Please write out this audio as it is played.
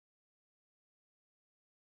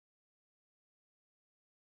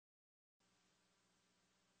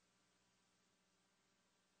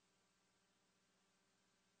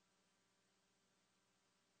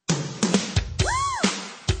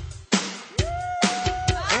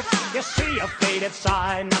you see a faded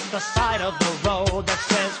sign at the side of the road that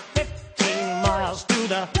says 15 miles to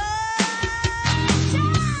the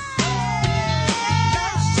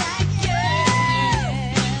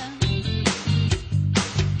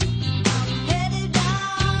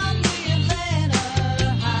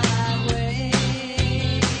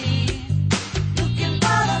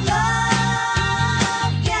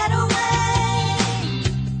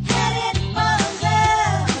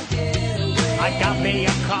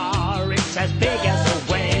as big as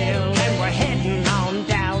a whale, and we're heading on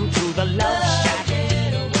down to the Love Shack.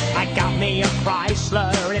 I got me a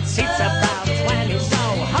Chrysler, it seats about 20, so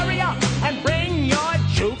hurry up and bring your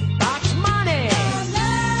jukebox money. The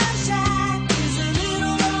Love Shack is a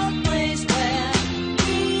little old place where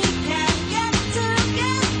we can get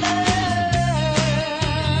together.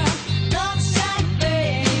 Love Shack,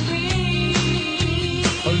 baby.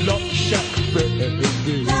 Love Shack,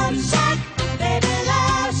 baby. Love Shack, baby,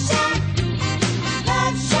 Love Shack.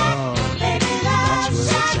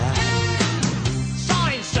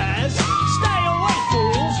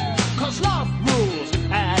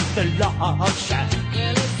 The Love Shack.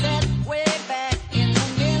 Well, it's set way back in the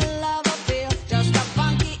middle of a field, just a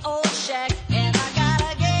funky old shack, and I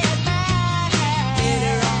gotta get back. Get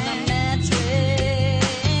her on a mattress,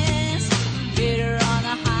 get her on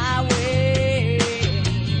a highway,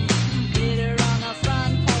 get her on a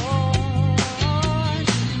front porch,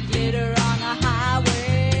 get her on a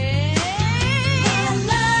highway. The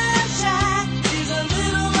Love Shack is a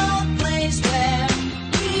little old place where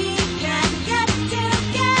we can get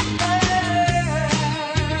together.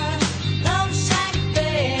 Love Shack,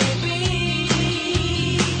 baby.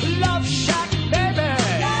 Love Shack, baby.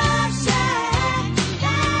 Love Shack,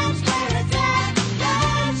 that's where it's at.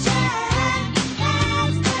 Love Shack,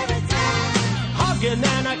 that's where it's at. Hugging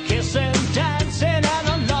and a kissing, dancing and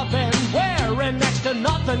a loving, wearing next to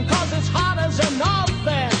nothing, cause it's hot as an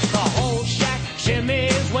oven. The whole shack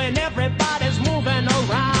shimmies when everybody's moving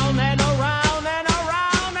around and around and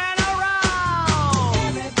around and around.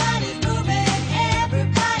 Everybody's moving,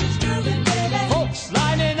 everybody's grooving, baby. Folks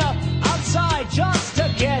lining up outside just to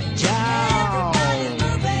get down. Everybody's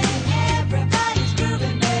moving, everybody's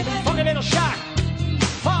grooving, baby. Funky little shack,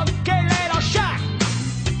 funky little shack.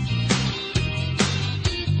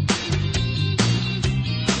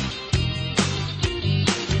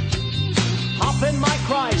 Hop in my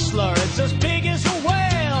Chrysler, it's as big as a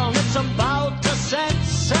whale, and it's about to set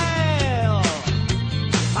sail.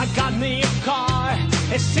 I got me a car,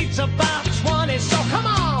 it seats about 20, so come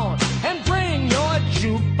on and bring your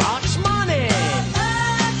jukebox money.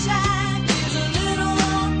 Love Shack is a little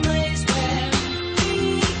old place where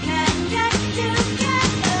we can get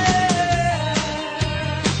together.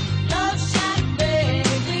 Love Shack,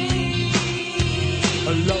 baby.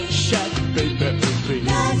 Love Shack, baby.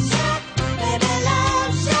 Love Shack, baby,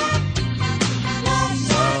 Love Shack. Love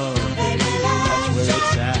Shack, baby, Love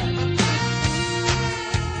Shack. at.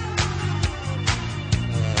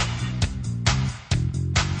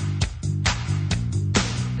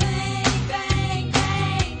 Bang, bang,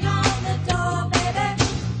 bang on the door, baby.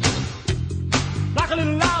 Knock a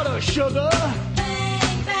little louder, sugar.